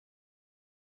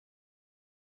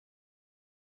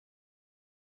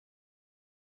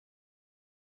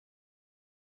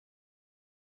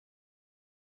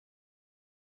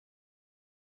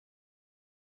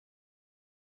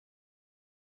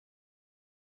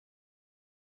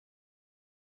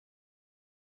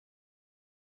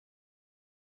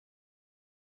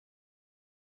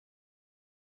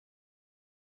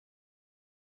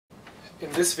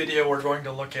In this video we're going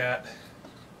to look at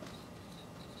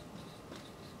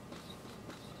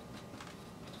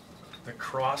the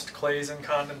crossed Claisen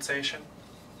condensation.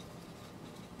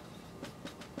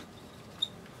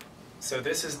 So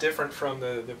this is different from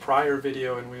the prior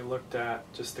video, and we looked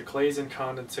at just the Claisen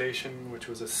condensation, which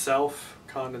was a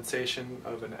self-condensation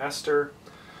of an ester.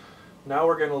 Now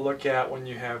we're going to look at when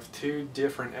you have two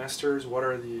different esters, what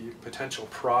are the potential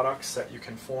products that you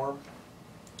can form.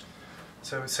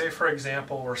 So say for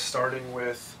example we're starting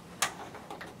with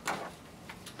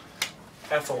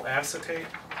ethyl acetate.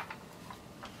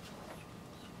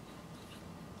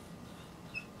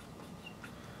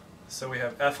 So we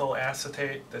have ethyl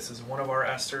acetate, this is one of our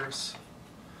esters.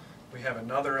 We have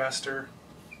another ester.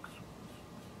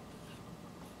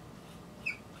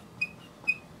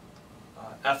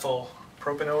 Ethyl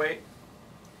propanoate.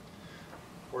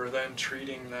 We're then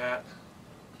treating that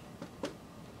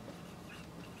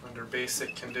under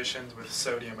basic conditions with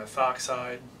sodium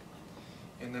ethoxide,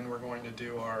 and then we're going to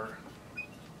do our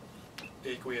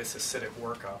aqueous acidic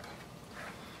workup.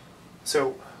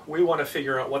 So we want to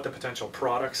figure out what the potential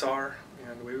products are,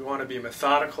 and we want to be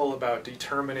methodical about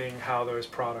determining how those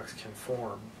products can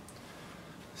form.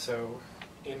 So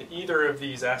in either of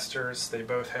these esters, they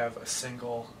both have a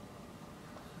single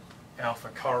alpha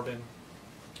carbon.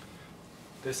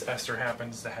 This ester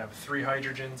happens to have 3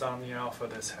 hydrogens on the alpha,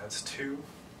 this has 2.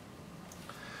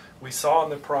 We saw in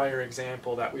the prior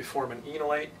example that we form an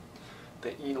enolate.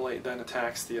 The enolate then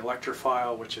attacks the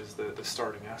electrophile, which is the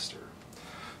starting ester.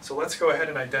 So let's go ahead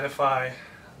and identify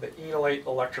the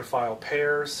enolate-electrophile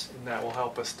pairs, and that will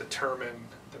help us determine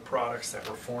the products that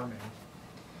we're forming.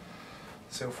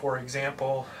 So for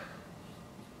example,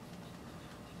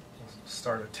 we'll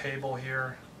start a table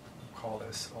here. We'll call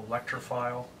this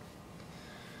electrophile.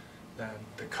 Then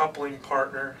the coupling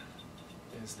partner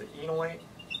is the enolate.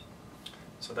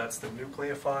 So that's the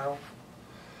nucleophile.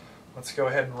 Let's go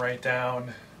ahead and write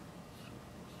down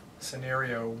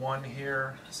scenario 1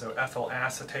 here. So ethyl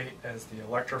acetate as the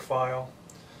electrophile.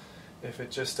 If it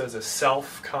just does a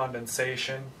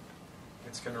self-condensation,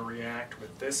 it's going to react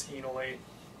with this enolate.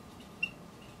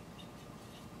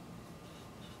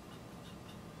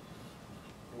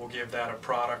 We'll give that a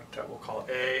product that we'll call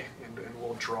A, and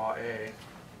we'll draw A.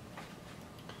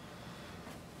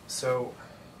 So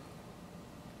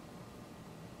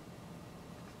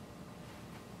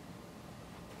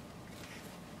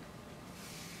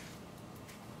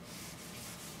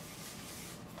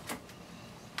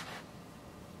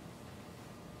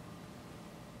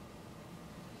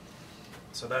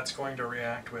that's going to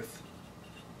react with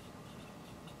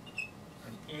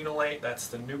an enolate, that's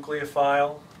the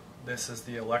nucleophile. This is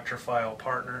the electrophile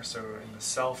partner, so in the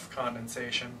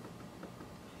self-condensation,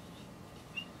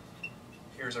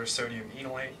 here's our sodium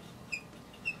enolate.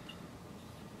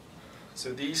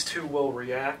 So these two will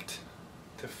react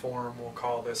to form, we'll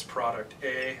call this product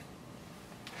A.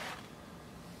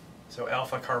 So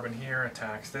alpha carbon here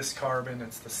attacks this carbon,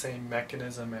 it's the same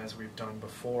mechanism as we've done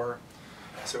before.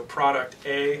 So product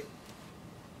A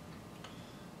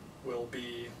will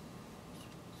be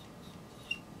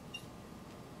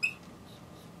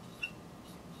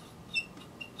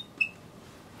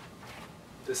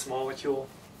this molecule.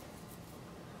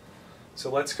 So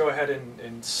let's go ahead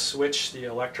and switch the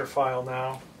electrophile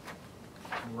now.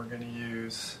 And we're going to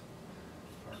use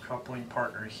our coupling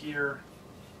partner here.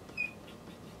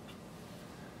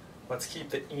 Let's keep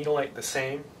the enolate the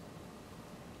same.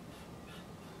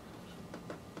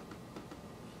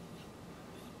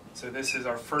 So this is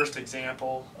our first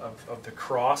example of the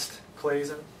crossed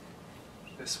Claisen.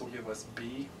 This will give us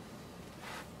B.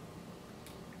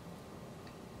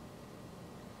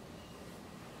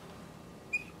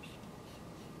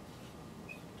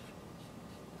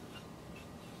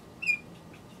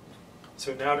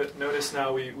 So now notice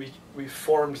now we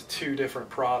formed 2 different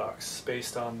products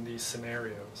based on these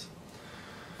scenarios.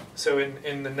 So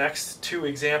in the next 2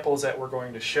 examples that we're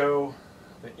going to show,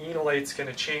 the enolate's going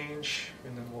to change,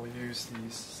 and then we'll use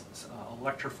these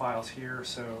electrophiles here.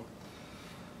 So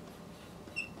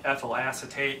ethyl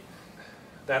acetate,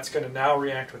 that's going to now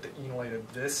react with the enolate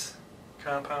of this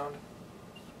compound.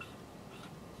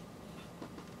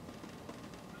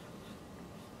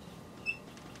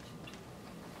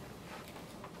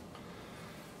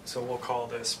 So we'll call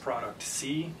this product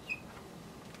C.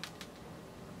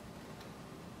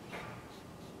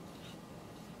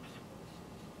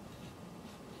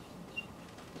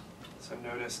 So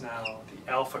notice now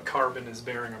the alpha carbon is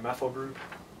bearing a methyl group.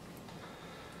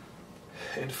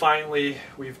 And finally,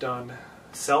 we've done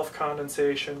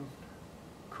self-condensation,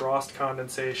 crossed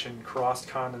condensation,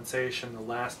 the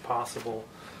last possible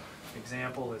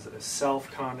example is a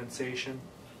self-condensation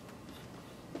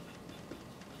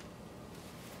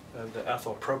of the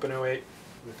ethyl propanoate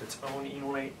with its own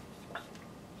enolate.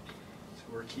 So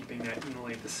we're keeping that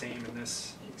enolate the same in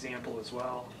this example as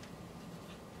well.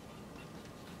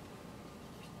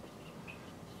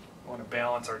 I want to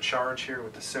balance our charge here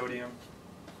with the sodium.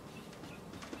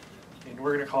 And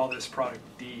we're going to call this product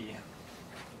D.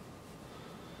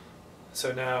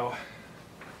 So now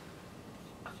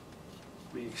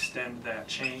we extend that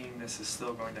chain. This is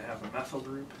still going to have a methyl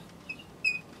group.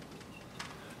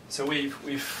 So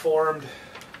we've formed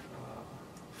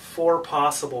 4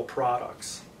 possible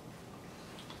products.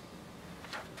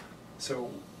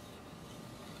 So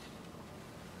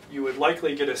you would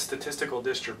likely get a statistical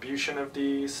distribution of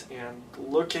these, and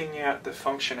looking at the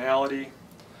functionality,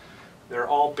 they're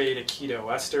all beta-keto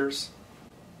esters.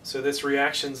 So this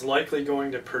reaction is likely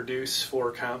going to produce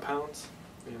 4 compounds.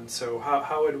 And so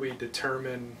how would we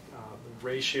determine the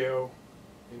ratio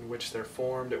in which they're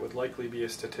formed? It would likely be a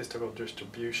statistical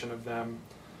distribution of them.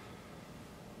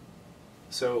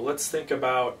 So let's think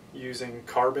about using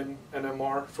carbon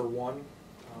NMR for one.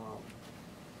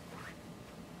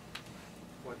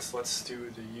 Let's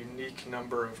do the unique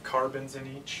number of carbons in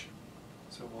each.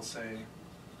 So we'll say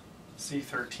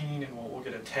C13, and we'll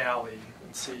get a tally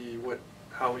and see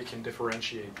how we can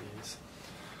differentiate these.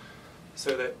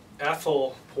 So the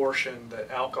ethyl portion,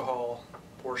 the alcohol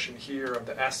portion here of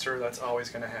the ester, that's always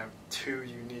going to have 2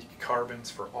 unique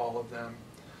carbons for all of them.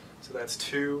 So that's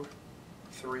 2,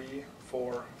 3,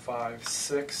 4, 5,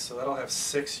 6. So that'll have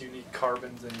 6 unique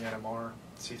carbons in the NMR,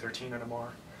 C13 NMR.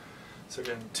 So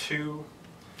again, 2,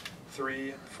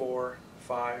 3, 4,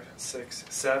 5, 6,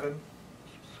 7.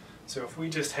 So if we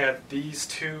just had these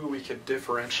 2, we could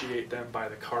differentiate them by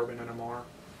the carbon NMR.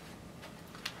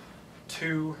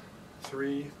 2,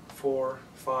 3, 4,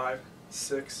 5,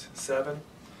 6, 7.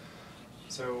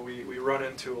 So we run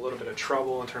into a little bit of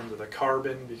trouble in terms of the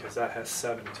carbon because that has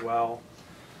 7 as well.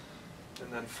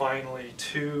 And then finally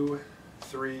 2,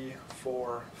 3,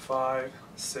 4, 5,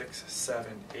 6,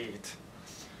 7, 8.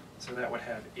 So that would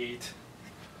have 8.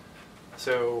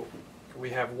 So we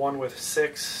have 1 with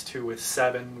 6, 2 with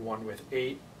 7, 1 with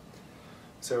 8.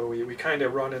 So we kind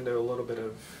of run into a little bit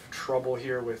of trouble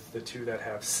here with the 2 that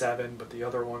have 7, but the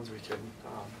other ones we can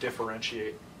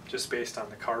differentiate just based on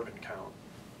the carbon count.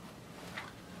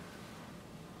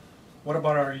 What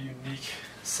about our unique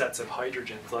sets of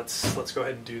hydrogens? Let's go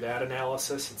ahead and do that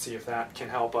analysis and see if that can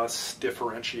help us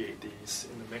differentiate these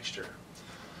in the mixture.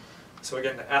 So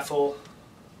again, the ethyl,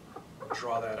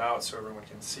 draw that out so everyone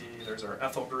can see. There's our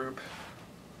ethyl group.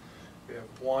 We have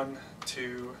 1,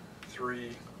 2,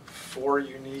 3, 4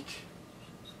 unique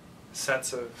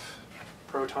sets of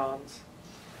protons.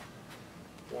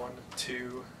 1,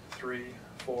 2, 3,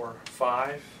 4,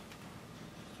 5.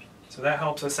 So that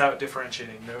helps us out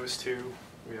differentiating those 2.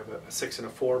 We have a 6 and a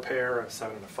 4 pair, a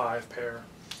 7 and a 5 pair.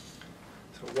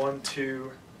 So 1, 2,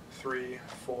 3,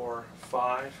 4,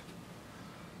 5.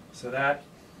 So that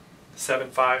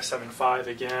 7, 5, 7, 5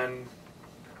 again.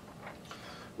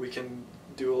 We can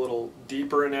do a little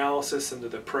deeper analysis into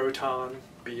the proton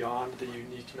beyond the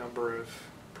unique number of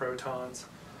protons.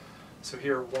 So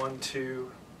here 1,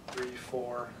 2, 3,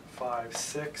 4, 5,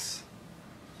 6.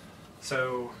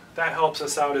 So that helps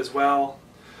us out as well.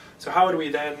 So how would we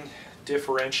then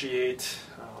differentiate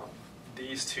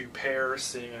these 2 pairs,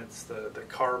 seeing it's the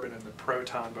carbon and the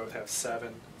proton both have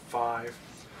 7, 5?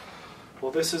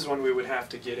 Well, this is when we would have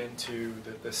to get into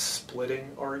the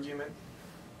splitting argument.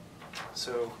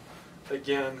 So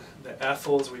again, the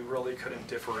ethyls, we really couldn't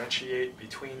differentiate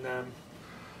between them.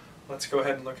 Let's go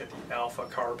ahead and look at the alpha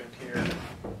carbon here.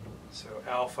 So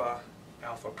alpha,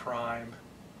 alpha prime,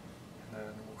 and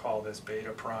then we'll call this beta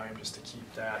prime just to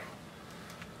keep that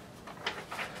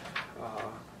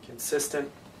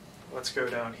consistent. Let's go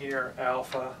down here,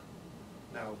 alpha,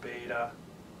 now beta,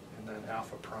 and then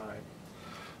alpha prime.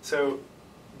 So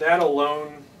that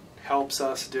alone helps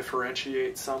us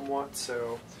differentiate somewhat.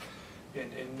 So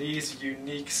in these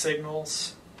unique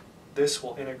signals, this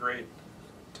will integrate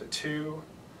to 2,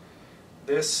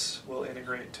 this will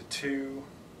integrate to 2,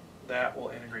 that will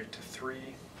integrate to 3,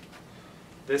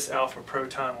 this alpha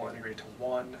proton will integrate to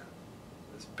 1,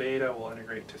 this beta will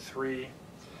integrate to 3,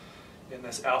 and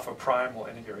this alpha prime will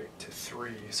integrate to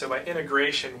 3. So by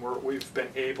integration, we've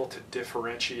been able to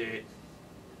differentiate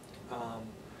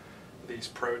these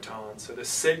protons. So the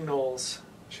signals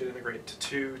should integrate to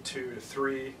 2, 2 to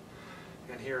 3,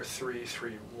 and here 3,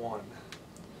 3, 1.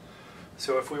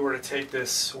 So if we were to take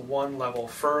this one level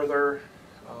further,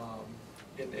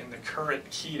 in the current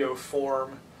keto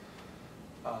form,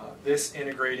 this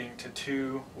integrating to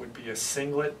 2 would be a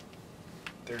singlet.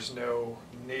 there's no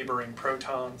neighboring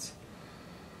protons.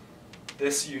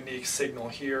 This unique signal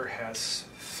here has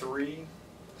 3,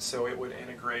 so it would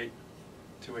integrate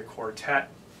to a quartet.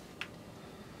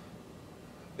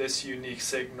 This unique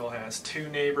signal has 2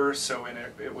 neighbors, so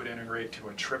it would integrate to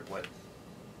a triplet.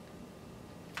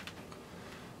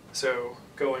 So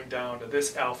going down to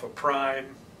this alpha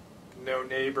prime, no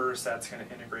neighbors, that's going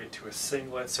to integrate to a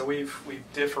singlet. So we've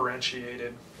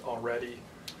differentiated already.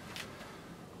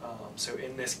 So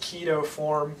in this keto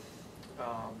form,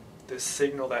 this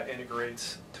signal that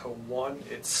integrates to 1,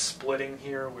 its splitting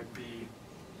here would be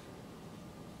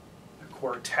a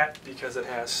quartet because it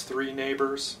has 3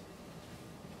 neighbors.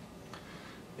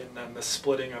 And then the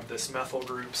splitting of this methyl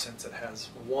group, since it has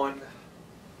 1,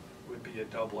 would be a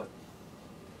doublet.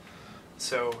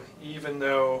 So even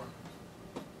though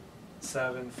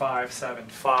 7, 5, 7,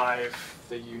 5,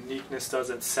 the uniqueness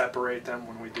doesn't separate them,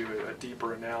 when we do a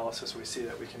deeper analysis, we see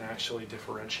that we can actually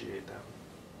differentiate them.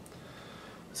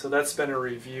 So that's been a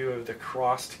review of the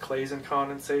crossed Claisen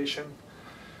condensation.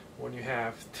 When you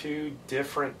have 2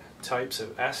 different types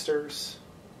of esters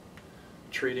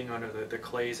treating under the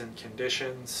Claisen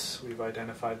conditions, we've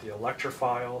identified the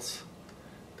electrophiles,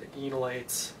 the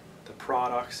enolates, the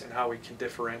products, and how we can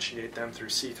differentiate them through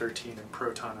C13 and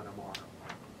proton NMR.